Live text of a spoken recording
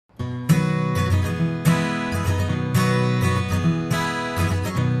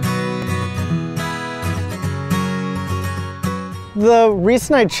The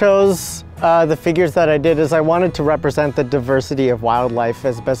reason I chose the figures that I did is I wanted to represent the diversity of wildlife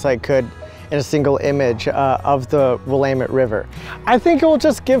as best I could in a single image of the Willamette River. I think it will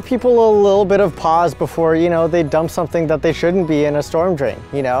just give people a little bit of pause before, you know, they dump something that they shouldn't be in a storm drain,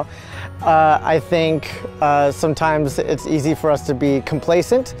 you know. I think sometimes it's easy for us to be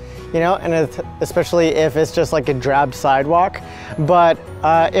complacent, you know, and especially if it's just like a drab sidewalk. But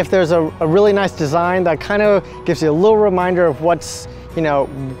if there's a really nice design that kind of gives you a little reminder of what's, you know,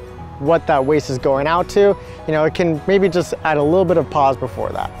 what that waste is going out to, you know, it can maybe just add a little bit of pause before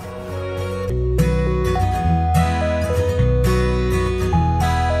that.